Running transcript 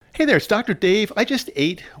Hey there, it's Dr. Dave. I just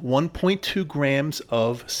ate 1.2 grams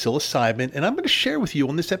of psilocybin, and I'm going to share with you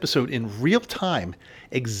on this episode in real time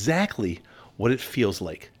exactly what it feels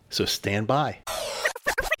like. So stand by.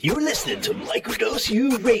 You're listening to Microdose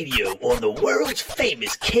U Radio on the world's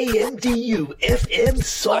famous KMDU FM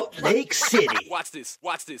Salt Lake City. Watch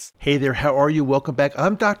this. Hey there, how are you? Welcome back.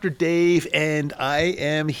 I'm Dr. Dave, and I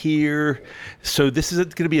am here. So this is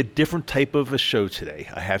going to be a different type of a show today,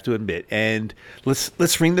 I have to admit. And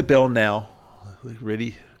let's ring the bell now.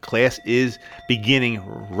 Ready? Class is beginning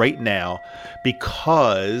right now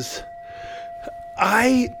because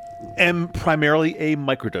I am primarily a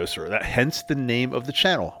microdoser. Hence the name of the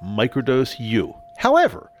channel, Microdose U.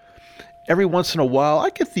 However, every once in a while,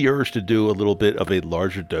 I get the urge to do a little bit of a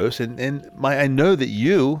larger dose, and I know that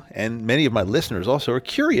you and many of my listeners also are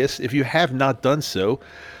curious, if you have not done so,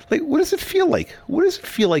 like, what does it feel like? What does it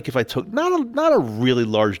feel like if I took not a really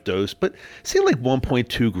large dose, but say like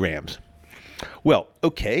 1.2 grams? Well,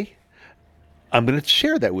 okay, I'm going to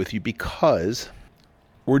share that with you because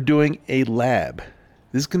we're doing a lab.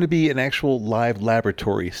 This is going to be an actual live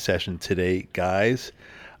laboratory session today, guys.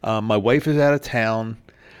 My wife is out of town.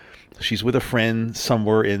 She's with a friend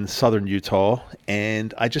somewhere in southern Utah.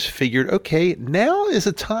 And I just figured, okay, now is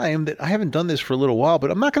a time that I haven't done this for a little while,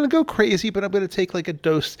 but I'm not going to go crazy, but I'm going to take like a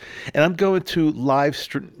dose and I'm going to live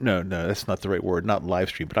stream. No, that's not the right word. Not live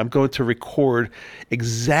stream, but I'm going to record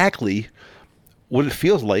exactly what it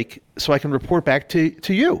feels like so I can report back to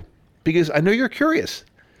you, because I know you're curious.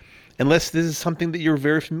 Unless this is something that you're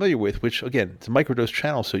very familiar with, which, again, it's a microdose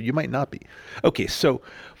channel, so you might not be. Okay, so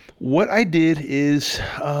what I did is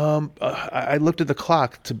I looked at the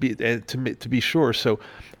clock to be sure. So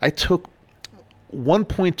I took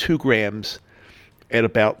 1.2 grams at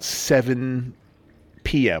about 7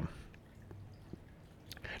 p.m.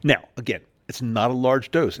 Now, again, it's not a large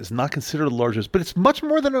dose. It's not considered a large dose, but it's much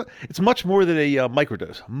more than a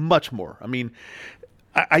microdose. Much more. I mean,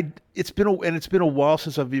 it's been a while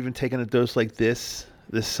since I've even taken a dose like this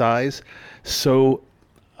size. So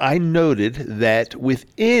I noted that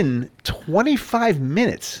within 25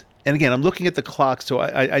 minutes, and again, I'm looking at the clock, so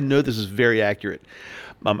I know this is very accurate.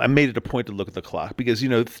 I made it a point to look at the clock because,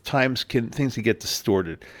 things can get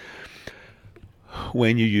distorted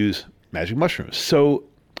when you use magic mushrooms. So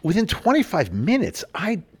within 25 minutes,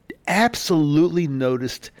 I absolutely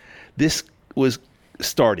noticed this was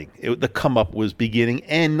starting. The come up was beginning,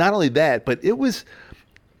 and not only that, but it was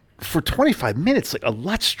for 25 minutes like a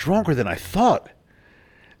lot stronger than I thought.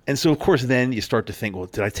 And so, of course, then you start to think, well,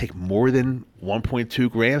 did I take more than 1.2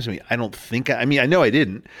 grams? I know I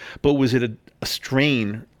didn't, but was it a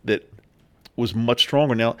strain that was much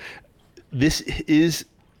stronger? Now, this is,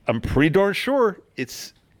 I'm pretty darn sure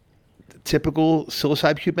it's the typical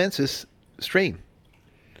psilocybe cubensis strain.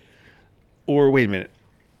 Or wait a minute,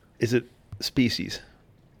 is it species?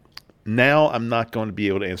 Now I'm not going to be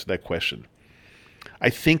able to answer that question. I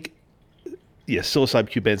think, yes, psilocybe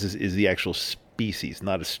cubensis is the actual species,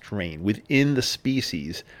 not a strain. Within the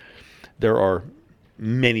species, there are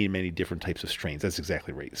many, many different types of strains. That's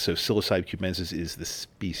exactly right. So psilocybe cubensis is the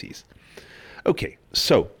species. Okay,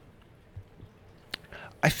 so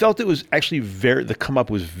I felt it was actually the come up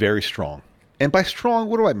was very strong. And by strong,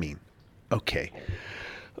 what do I mean? Okay.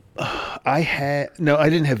 I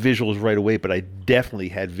didn't have visuals right away, but I definitely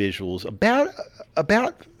had visuals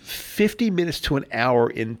about 50 minutes to an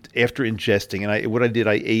hour after ingesting.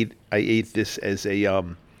 And I ate this as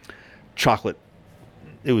a chocolate.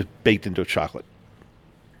 It was baked into a chocolate.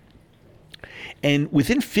 And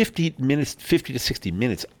within 50 to 60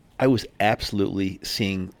 minutes, I was absolutely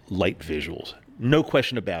seeing light visuals. No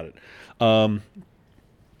question about it.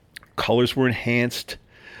 Colors were enhanced.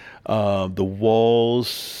 The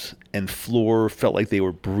walls and floor felt like they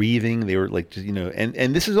were breathing. They were like,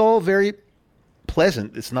 and this is all very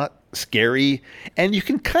pleasant. It's not scary. And you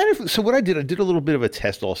can so what I did a little bit of a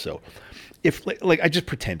test also. If I just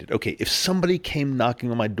pretended, okay, if somebody came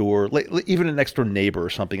knocking on my door, like even a next door neighbor or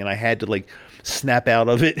something, and I had to snap out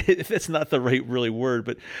of it, if that's not the right really word,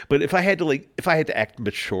 but if I had to act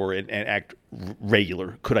mature and act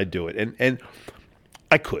regular, could I do it? And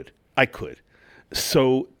I could.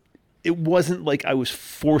 So it wasn't like I was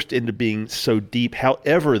forced into being so deep.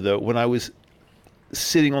 However, though, when I was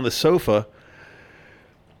sitting on the sofa,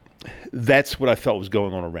 that's what I felt was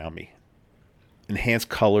going on around me. Enhanced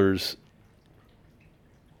colors.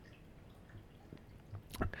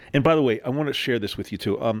 And by the way, I want to share this with you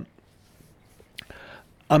too. I'm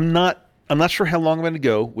not sure how long I'm going to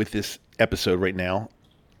go with this episode right now,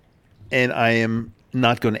 and I am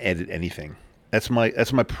not going to edit anything. That's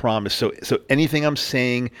my promise. So anything I'm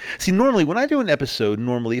saying, see, normally when I do an episode,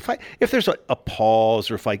 normally if there's a pause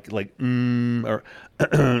or if I like or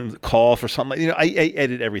cough or something, I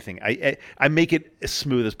edit everything. I make it as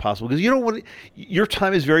smooth as possible because you don't want your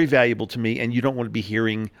time is very valuable to me, and you don't want to be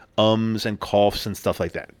hearing ums and coughs and stuff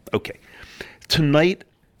like that. Okay, tonight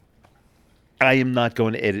I am not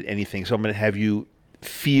going to edit anything, so I'm going to have you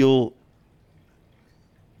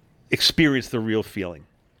experience the real feeling.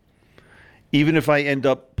 Even if I end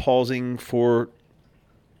up pausing for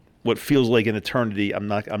what feels like an eternity, I'm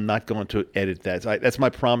not going to edit that. That's my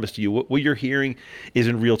promise to you. What you're hearing is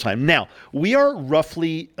in real time. Now, we are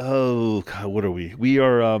roughly, oh God, what are we? We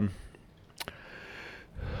are,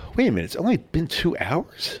 wait a minute, it's only been 2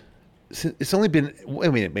 hours? It's only been,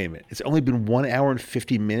 wait a minute. It's only been 1 hour and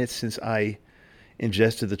 50 minutes since I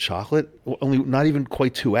ingested the chocolate. Only, not even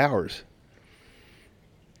quite 2 hours.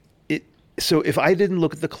 So if I didn't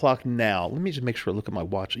look at the clock now, let me just make sure I look at my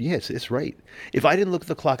watch. Yes, it's right. If I didn't look at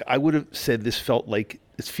the clock, I would have said this feels like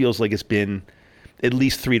it's been at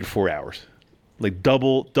least 3 to 4 hours, like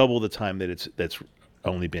double the time that it's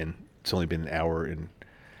only been an hour and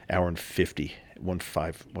 50,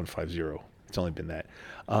 150. It's only been that.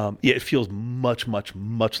 Yeah, it feels much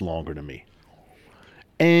longer to me,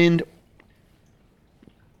 and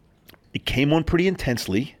it came on pretty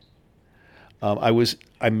intensely.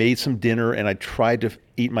 I made some dinner and I tried to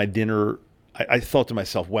eat my dinner. I thought to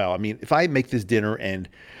myself, wow, I mean, if I make this dinner and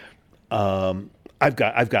I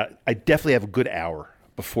definitely have a good hour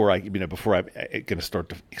before I'm going to start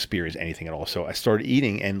to experience anything at all. So I started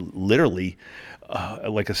eating, and literally,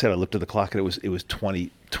 like I said, I looked at the clock and it was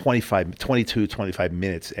 22, 25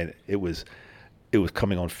 minutes, and it was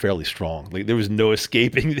coming on fairly strong. Like there was no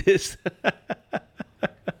escaping this.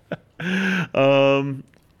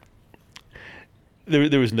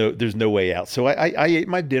 There's no way out. So I ate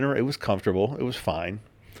my dinner. It was comfortable. It was fine.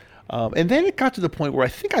 And then it got to the point where I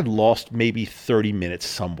think I'd lost maybe 30 minutes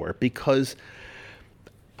somewhere because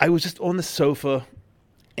I was just on the sofa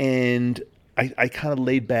and I kind of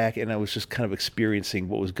laid back and I was just kind of experiencing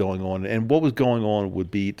what was going on. And what was going on would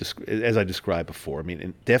be, as I described before, I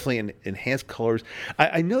mean, definitely in enhanced colors.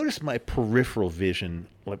 I noticed my peripheral vision,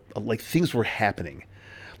 like things were happening.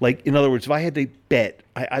 Like, in other words, if I had to bet,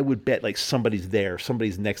 I would bet like somebody's there,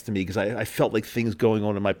 somebody's next to me, because I felt like things going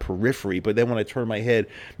on in my periphery. But then when I turn my head,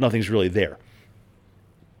 nothing's really there.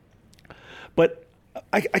 But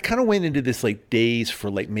I kind of went into this like daze for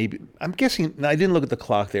like maybe, I'm guessing, I didn't look at the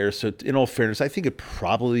clock there. So in all fairness, I think it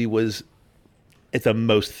probably was at the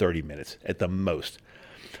most 30 minutes, at the most.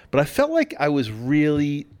 But I felt like I was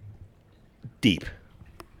really deep,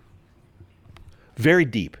 very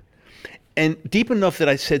deep. And deep enough that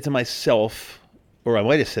I said to myself, or I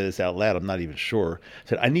might have said this out loud, I'm not even sure,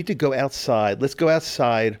 said, I need to go outside. Let's go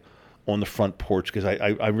outside on the front porch because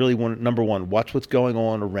I really want, number one, watch what's going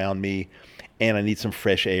on around me, and I need some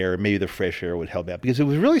fresh air. Maybe the fresh air would help out because it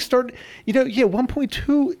was really starting,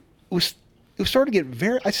 1.2, it was starting to get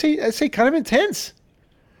very, I'd say kind of intense.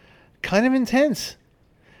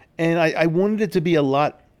 And I wanted it to be a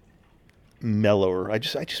lot mellower. I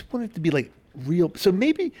just wanted it to be like, real. So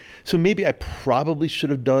maybe I probably should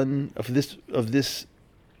have done of this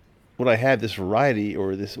what I had, this variety,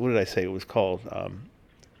 or this, what did I say it was called?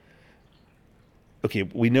 Okay,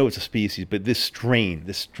 we know it's a species, but this strain of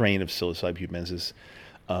Psilocybe humensis,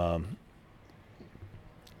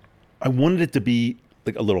 I wanted it to be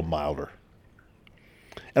like a little milder.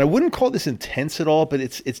 And I wouldn't call this intense at all, but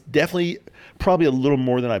it's definitely probably a little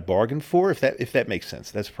more than I bargained for, if that makes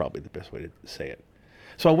sense. That's probably the best way to say it.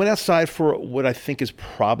 So I went outside for what I think is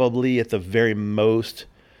probably at the very most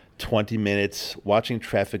 20 minutes, watching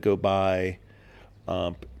traffic go by,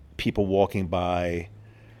 people walking by.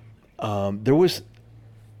 There's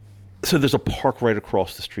a park right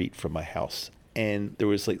across the street from my house, and there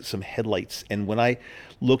was like some headlights. And when I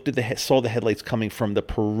looked at saw the headlights coming from the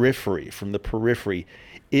periphery,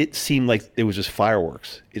 it seemed like it was just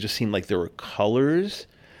fireworks. It just seemed like there were colors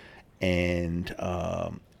and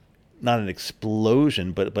not an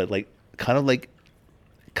explosion, but like kind of like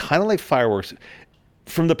fireworks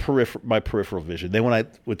from my peripheral vision. Then when I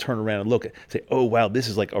would turn around and look, say, "Oh wow, this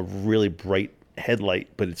is like a really bright headlight,"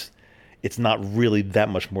 but it's not really that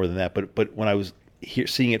much more than that. But when I was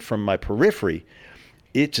seeing it from my periphery,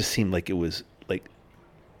 it just seemed like it was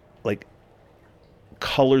like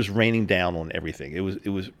colors raining down on everything. It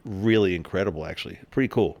was really incredible, actually. Pretty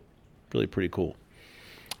cool, really pretty cool.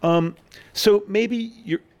 So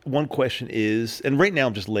maybe one question is, and right now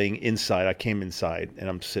I'm just laying inside. I came inside and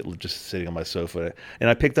I'm just sitting on my sofa, and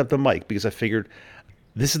I picked up the mic because I figured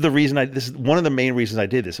this is one of the main reasons I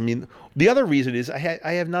did this. I mean, the other reason is I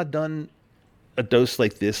have not done a dose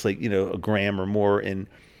like this, like, a gram or more in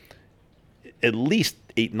at least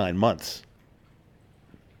 8, 9 months.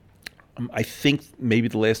 I think maybe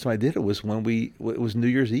the last time I did it was when it was New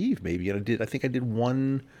Year's Eve, maybe. And I think I did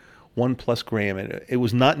one plus gram, and it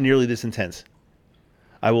was not nearly this intense.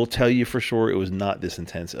 I will tell you for sure it was not this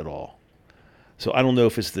intense at all. So I don't know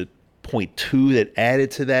if it's the 0.2 that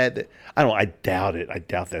added to that. I doubt it. I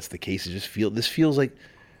doubt that's the case. This feels like,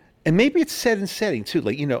 and maybe it's set and setting too.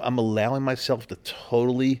 Like, I'm allowing myself to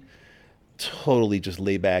totally just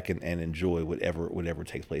lay back and enjoy whatever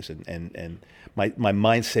takes place. And my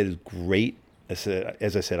mindset is great. As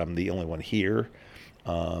I said, I'm the only one here.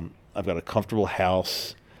 I've got a comfortable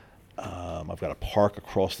house. I've got a park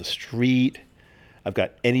across the street. I've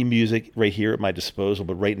got any music right here at my disposal,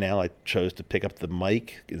 but right now I chose to pick up the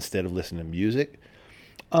mic instead of listening to music.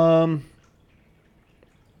 But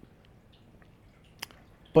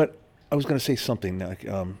I was going to say something like,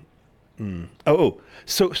 okay.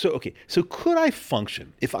 So could I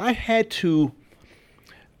function if I had to?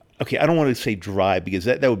 Okay, I don't want to say drive because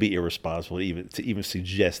that would be irresponsible to even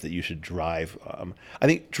suggest that you should drive. I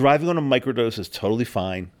think driving on a microdose is totally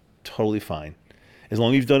fine, as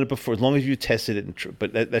long as you've done it before, as long as you tested it.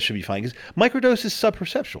 But that should be fine because microdose is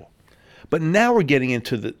subperceptual. But now we're getting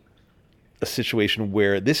into a situation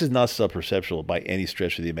where this is not subperceptual by any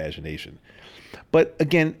stretch of the imagination. But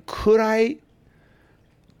again, could I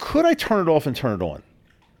turn it off and turn it on?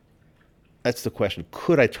 That's the question.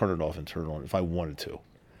 Could I turn it off and turn it on if I wanted to?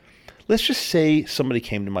 Let's just say somebody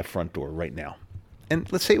came to my front door right now. And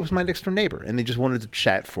let's say it was my next door neighbor and they just wanted to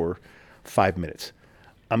chat for 5 minutes.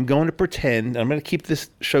 I'm going to pretend, I'm going to keep this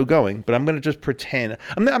show going, but I'm going to just pretend.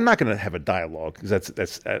 I'm not going to have a dialogue because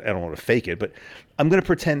I don't want to fake it, but I'm going to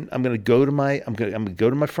pretend I'm going to go to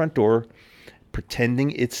my front door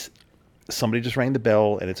pretending it's somebody just rang the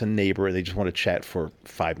bell and it's a neighbor and they just want to chat for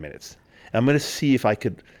 5 minutes. And I'm going to see if I'm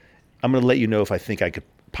going to let you know if I think I could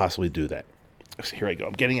possibly do that. So here I go.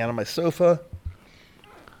 I'm getting out of my sofa.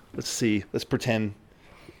 Let's see. Let's pretend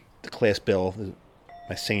the class bell,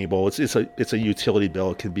 my singing bowl. It's a utility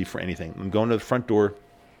bell. It can be for anything. I'm going to the front door.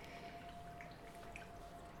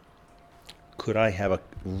 Could I have a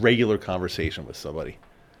regular conversation with somebody?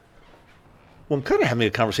 Well, I'm kind of having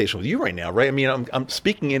a conversation with you right now, right? I mean, I'm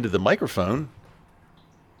speaking into the microphone.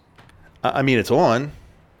 I mean, it's on,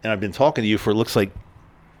 and I've been talking to you for looks like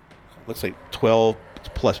 12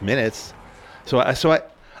 plus minutes. So I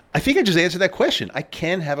think I just answered that question. I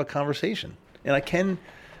can have a conversation, and I can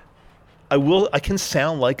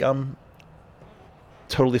sound like I'm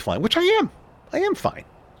totally fine, which I am. I am fine.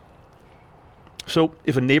 So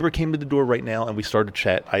if a neighbor came to the door right now and we started to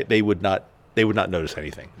chat, they would not notice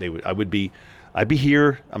anything. I'd be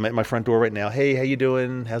here. I'm at my front door right now. Hey, how you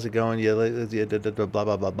doing? How's it going? Yeah, blah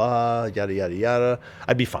blah blah blah, yada yada yada.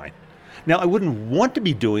 I'd be fine. Now, I wouldn't want to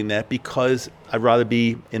be doing that because I'd rather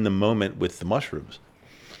be in the moment with the mushrooms.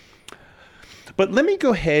 But let me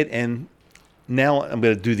go ahead and now I'm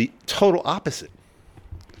going to do the total opposite.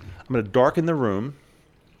 I'm going to darken the room.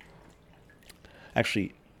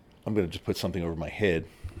 Actually, I'm going to just put something over my head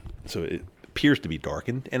so it appears to be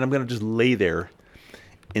darkened. And I'm going to just lay there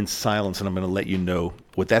in silence and I'm going to let you know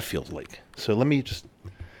what that feels like. So let me just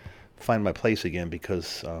find my place again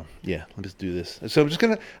because, let us do this. So I'm just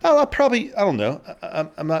going to, I don't know.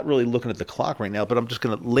 I'm not really looking at the clock right now, but I'm just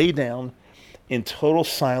going to lay down in total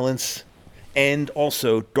silence and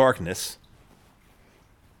also darkness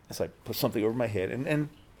as I put something over my head and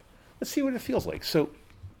let's see what it feels like. So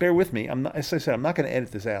bear with me. As I said, I'm not going to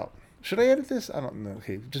edit this out. Should I edit this? I don't know.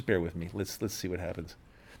 Okay, just bear with me. Let's see what happens.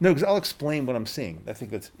 No, because I'll explain what I'm seeing. I think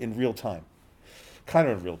that's in real time. Kind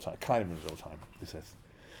of in real time.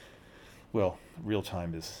 Well, real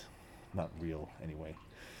time is not real anyway.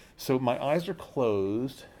 So my eyes are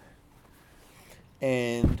closed,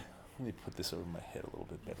 and let me put this over my head a little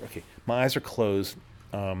bit better. Okay, my eyes are closed.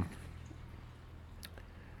 I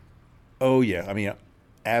mean,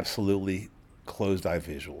 absolutely closed eye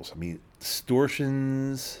visuals. I mean,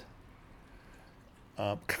 distortions.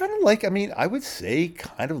 Kind of like, I would say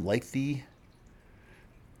kind of like the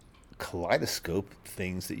kaleidoscope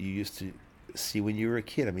things that you used to see when you were a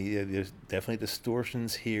kid. I mean, there's definitely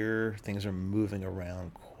distortions here. Things are moving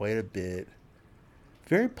around quite a bit.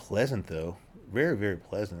 Very pleasant, though. Very, very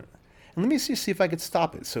pleasant. And let me see if I could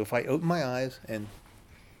stop it. So if I open my eyes and,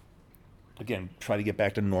 again, try to get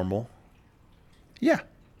back to normal. Yeah,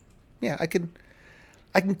 I can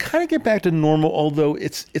kind of get back to normal, although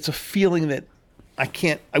it's a feeling that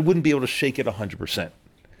I wouldn't be able to shake it 100%.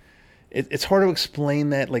 It's hard to explain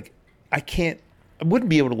that. Like, I wouldn't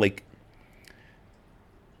be able to, like,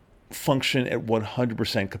 function at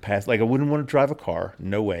 100% capacity. Like, I wouldn't want to drive a car.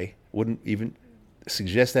 No way. Wouldn't even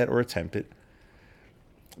suggest that or attempt it.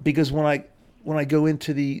 Because when I go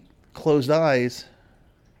into the closed eyes,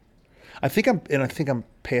 I think I'm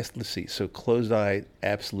past. Let's see. So closed eye,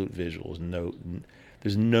 absolute visuals.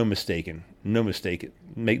 There's no mistaken, no mistake.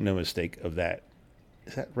 Make no mistake of that.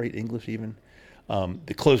 Is that right English even?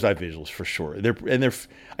 The closed eye visuals for sure. They're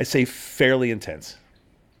I'd say fairly intense.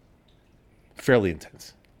 Fairly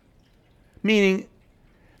intense. Meaning,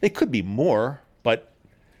 they could be more, but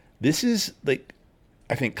this is like,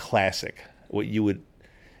 I think, classic. What you would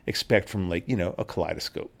expect from, like, a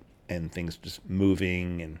kaleidoscope and things just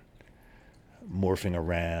moving and morphing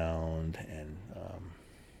around, and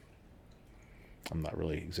I'm not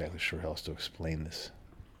really exactly sure how else to explain this.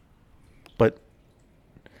 But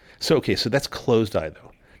so that's closed eye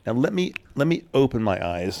though. Now let me open my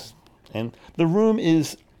eyes, and the room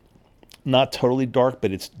is not totally dark,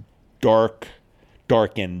 but it's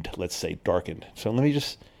darkened. Let's say darkened. So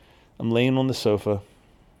I'm laying on the sofa.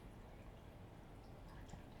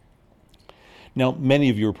 Now, many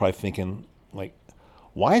of you are probably thinking, like,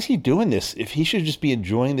 why is he doing this if he should just be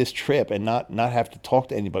enjoying this trip and not have to talk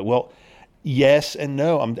to anybody? Well, yes and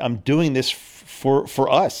no. I'm doing this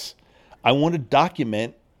for us. I want to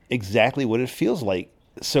document exactly what it feels like.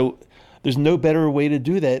 So there's no better way to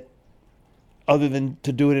do that other than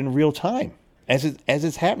to do it in real time as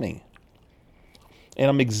it's happening. And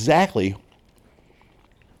I'm exactly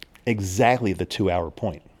at the 2-hour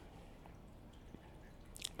point.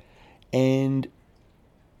 And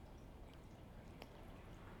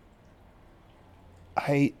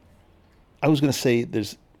I was going to say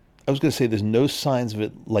there's no signs of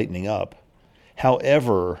it lightening up.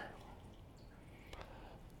 However,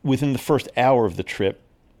 within the first hour of the trip,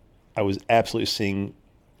 I was absolutely seeing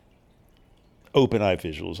open eye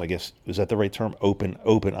visuals. I guess, is that the right term? Open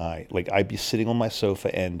eye. Like, I'd be sitting on my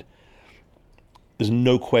sofa, and there's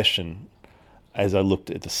no question, as I looked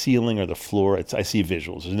at the ceiling or the floor, I see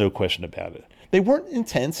visuals. There's no question about it. They weren't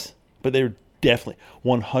intense, but they were definitely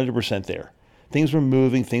 100% there. Things were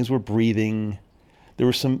moving. Things were breathing. There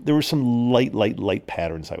were some light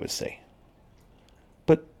patterns, I would say.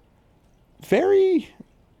 But very,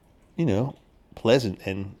 pleasant.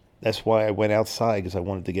 And that's why I went outside, because I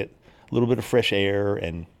wanted to get a little bit of fresh air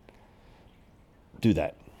and do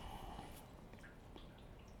that.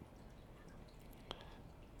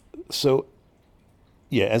 So,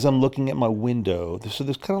 yeah, as I'm looking at my window, so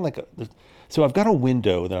there's kind of like so I've got a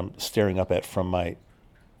window that I'm staring up at from my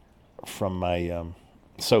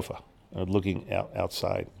sofa, looking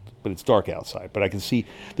outside, but it's dark outside. But I can see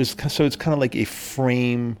this, so it's kind of like a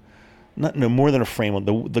frame, more than a frame.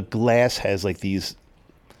 The glass has like these.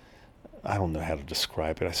 I don't know how to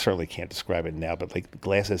describe it. I certainly can't describe it now. But like, the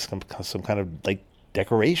glass has some kind of like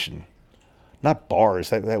decoration, not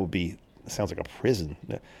bars. That would be, sounds like a prison.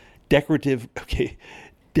 Decorative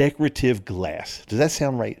glass. Does that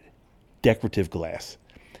sound right? Decorative glass.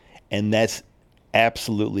 And that's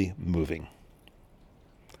absolutely moving.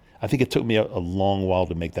 I think it took me a long while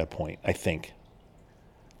to make that point, I think.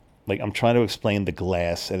 Like, I'm trying to explain the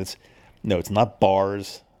glass, and it's not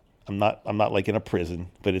bars. I'm not like in a prison,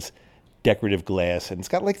 but it's decorative glass, and it's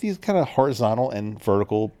got like these kind of horizontal and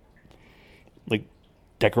vertical like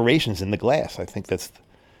decorations in the glass. I think that's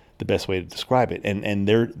the best way to describe it. And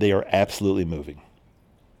they are absolutely moving.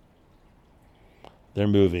 They're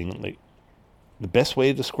moving. Like, the best way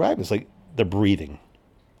to describe it is like they're breathing.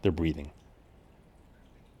 They're breathing.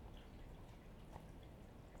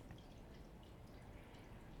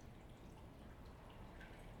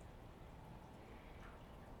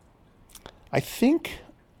 I think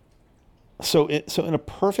so. In a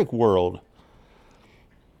perfect world,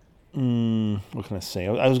 what can I say?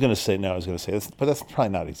 I was going to say this, but that's probably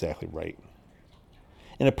not exactly right.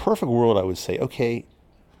 In a perfect world, I would say, okay,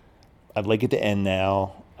 I'd like it to end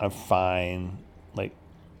now. I'm fine. Like,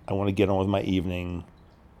 I want to get on with my evening.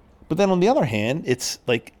 But then on the other hand, it's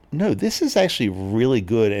like, no, this is actually really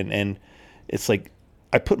good, and it's like,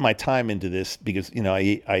 I put my time into this because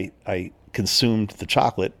I consumed the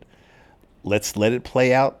chocolate. Let's let it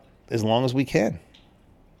play out as long as we can.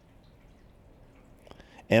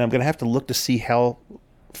 And I'm going to have to look to see how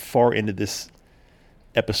far into this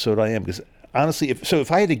episode I am, because honestly,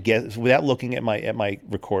 if I had to guess, without looking at my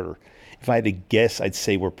recorder, if I had to guess, I'd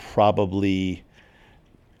say we're probably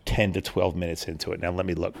 10 to 12 minutes into it. Now let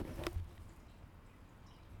me look.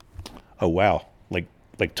 Oh wow, like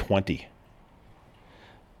 20.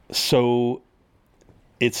 So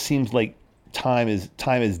it seems like time is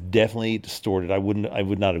definitely distorted. I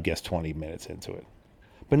would not have guessed 20 minutes into it.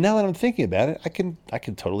 But now that I'm thinking about it, I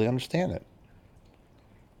can totally understand it.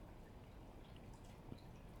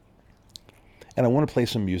 And I want to play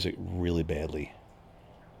some music really badly.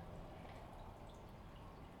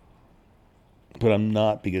 but I'm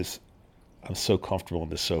not because I'm so comfortable on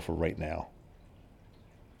this sofa right now.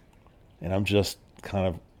 And I'm just kind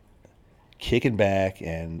of kicking back,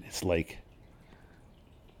 and it's like,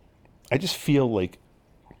 I just feel like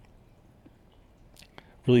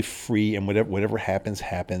really free, and whatever happens.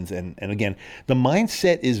 And again, the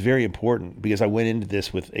mindset is very important because I went into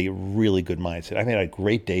this with a really good mindset. I've had a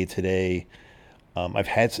great day today. I've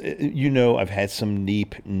had some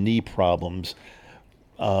knee problems.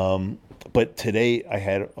 But today I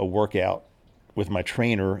had a workout with my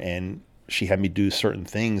trainer, and she had me do certain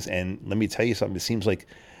things. And let me tell you something, it seems like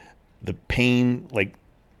the pain like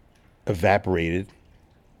evaporated.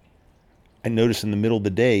 I noticed in the middle of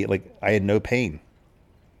the day, like I had no pain.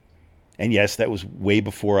 And yes, that was way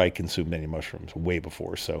before I consumed any mushrooms, way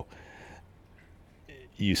before. So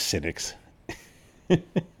you cynics,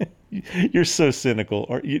 you're so cynical.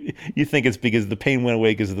 Or you think it's because the pain went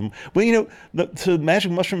away because of them. Well, so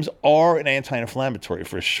magic mushrooms are an anti-inflammatory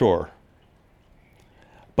for sure.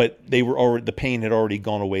 But the pain had already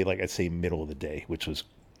gone away, like I'd say middle of the day, which was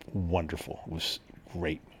wonderful. It was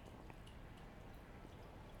great.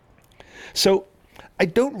 So I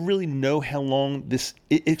don't really know how long this.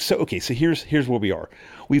 So here's where we are.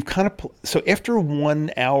 We've kind of so after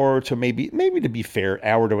 1 hour to maybe to be fair,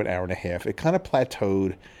 hour to an hour and a half, it kind of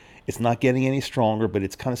plateaued. It's not getting any stronger, but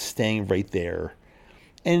it's kind of staying right there.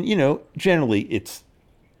 And generally it's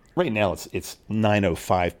right now it's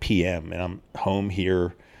 9:05 p.m. and I'm home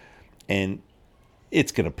here, and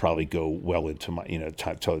it's gonna probably go well into my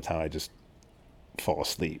till the time I just fall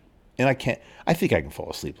asleep. And I think I can fall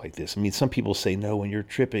asleep like this. I mean, some people say, no, when you're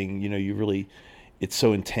tripping, it's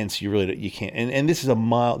so intense, you can't. And this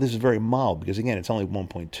is very mild because, again, it's only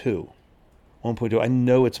 1.2. 1.2, I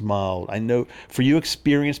know it's mild. I know for you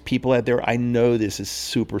experienced people out there, I know this is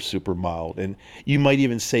super, super mild. And you might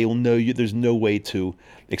even say, well, no, there's no way to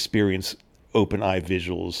experience open eye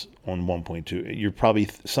visuals on 1.2. You're probably,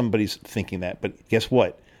 somebody's thinking that. But guess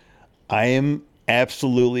what? I am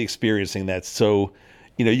absolutely experiencing that. So,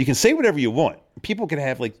 you can say whatever you want. People can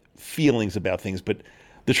have like feelings about things, but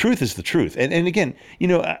the truth is the truth. And again,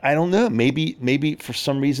 I don't know. Maybe for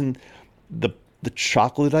some reason, the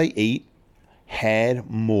chocolate I ate had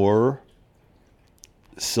more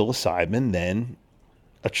psilocybin than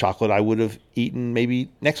a chocolate I would have eaten maybe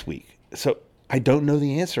next week. So I don't know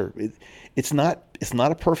the answer. It's not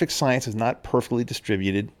a perfect science. It's not perfectly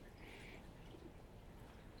distributed.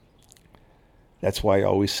 That's why I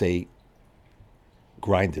always say,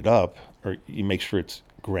 grind it up, or you make sure it's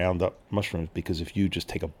ground up mushrooms, because if you just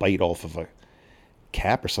take a bite off of a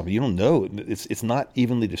cap or something, you don't know. It's not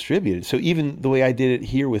evenly distributed. So even the way I did it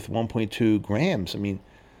here with 1.2 grams, I mean,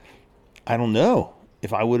 I don't know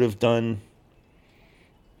if I would have done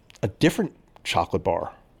a different chocolate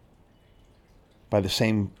bar by the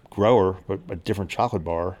same grower, but a different chocolate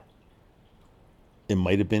bar, it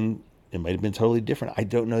might have been totally different. I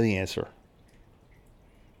don't know the answer.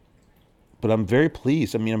 But I'm very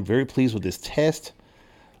pleased. I mean, I'm very pleased with this test.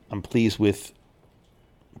 I'm pleased with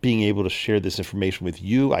being able to share this information with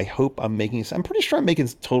you. I hope I'm pretty sure I'm making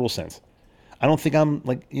total sense. I don't think I'm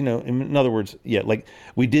like, in other words, like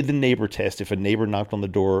we did the neighbor test. If a neighbor knocked on the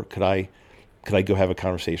door, could I go have a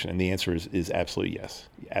conversation? And the answer is absolutely yes.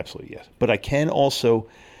 Absolutely yes. But I can also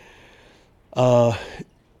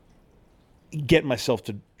get myself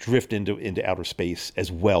to drift into outer space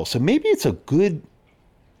as well. So maybe that's a good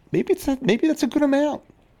amount.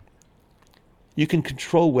 You can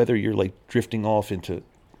control whether you're like drifting off into,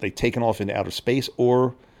 like taking off into outer space,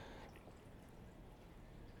 or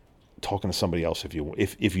talking to somebody else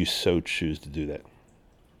if you so choose to do that.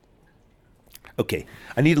 Okay,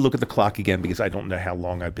 I need to look at the clock again because I don't know how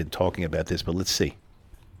long I've been talking about this, but let's see.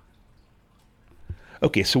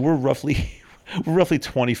 Okay, so we're roughly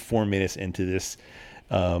 24 minutes into this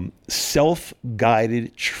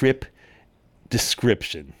self-guided trip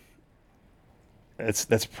description.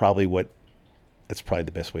 That's probably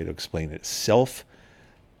the best way to explain it.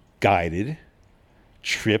 Self-guided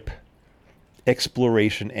trip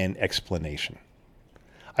exploration and explanation.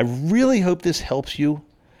 I really hope this helps you.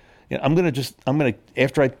 I'm gonna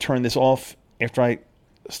after I turn this off, after I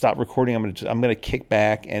stop recording, I'm gonna kick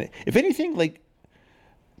back, and if anything like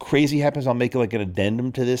crazy happens, I'll make like an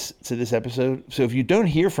addendum to this episode. So if you don't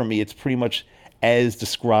hear from me, it's pretty much as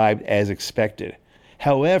described, as expected.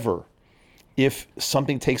 However, if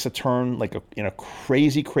something takes a turn like in a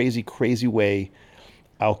crazy, crazy, crazy way,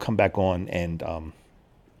 I'll come back on and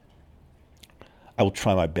I will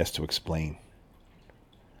try my best to explain.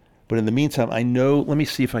 But in the meantime, let me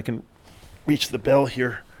see if I can reach the bell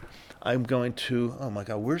here. I'm going to, oh my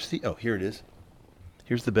God, here it is.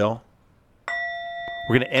 Here's the bell.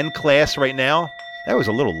 We're going to end class right now. That was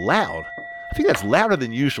a little loud. I think that's louder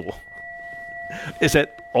than usual. Is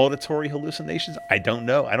that auditory hallucinations? I don't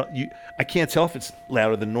know. I can't tell if it's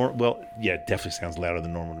louder than normal. Well, yeah, it definitely sounds louder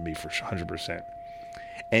than normal to me for 100%.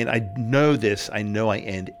 And I know this. I know I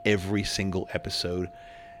end every single episode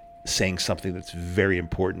saying something that's very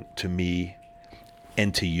important to me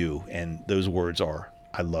and to you. And those words are,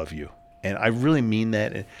 I love you. And I really mean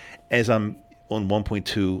that. As I'm on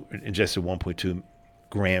 1.2, ingested 1.2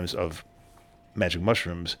 grams of magic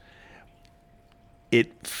mushrooms,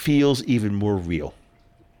 it feels even more real.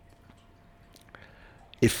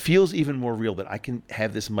 It feels even more real that I can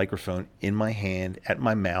have this microphone in my hand, at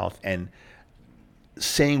my mouth, and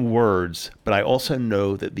saying words, but I also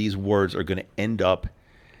know that these words are going to end up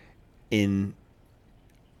in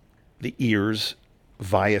the ears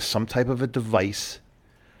via some type of a device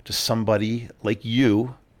to somebody like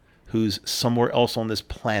you who's somewhere else on this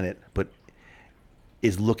planet, but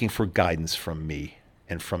is looking for guidance from me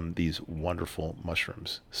and from these wonderful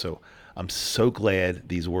mushrooms. So I'm so glad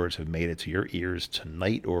these words have made it to your ears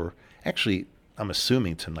tonight, or actually I'm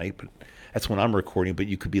assuming tonight, but that's when I'm recording, but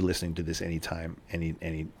you could be listening to this anytime,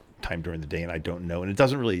 any time during the day, and I don't know. And it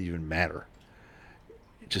doesn't really even matter.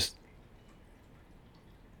 Just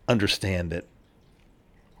understand that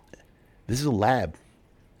this is a lab.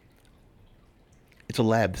 It's a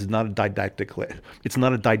lab. This is not a didactic class. It's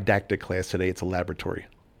not a didactic class today. It's a laboratory.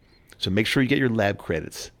 So make sure you get your lab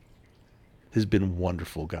credits. This has been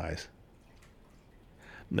wonderful, guys.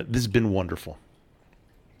 This has been wonderful.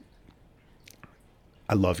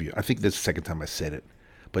 I love you. I think that's the second time I said it,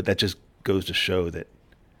 but that just goes to show that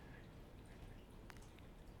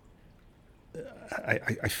I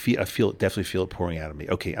definitely feel it pouring out of me.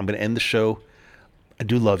 Okay, I'm going to end the show. I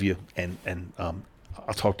do love you, and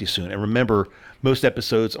I'll talk to you soon. And remember, most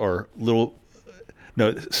episodes are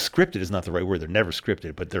scripted is not the right word. They're never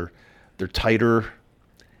scripted, but they're tighter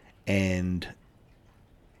and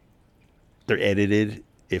they're edited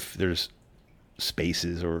if there's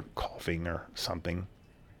spaces or coughing or something.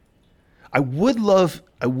 I would love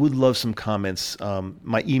some comments.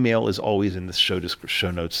 My email is always in the show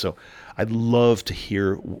notes, so I'd love to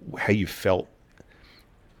hear how you felt,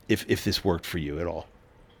 if this worked for you at all,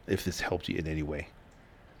 if this helped you in any way.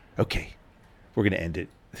 Okay, we're going to end it.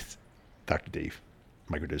 Dr. Dave,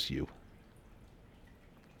 Microdose U.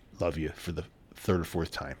 Love you for the third or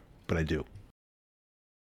fourth time, but I do.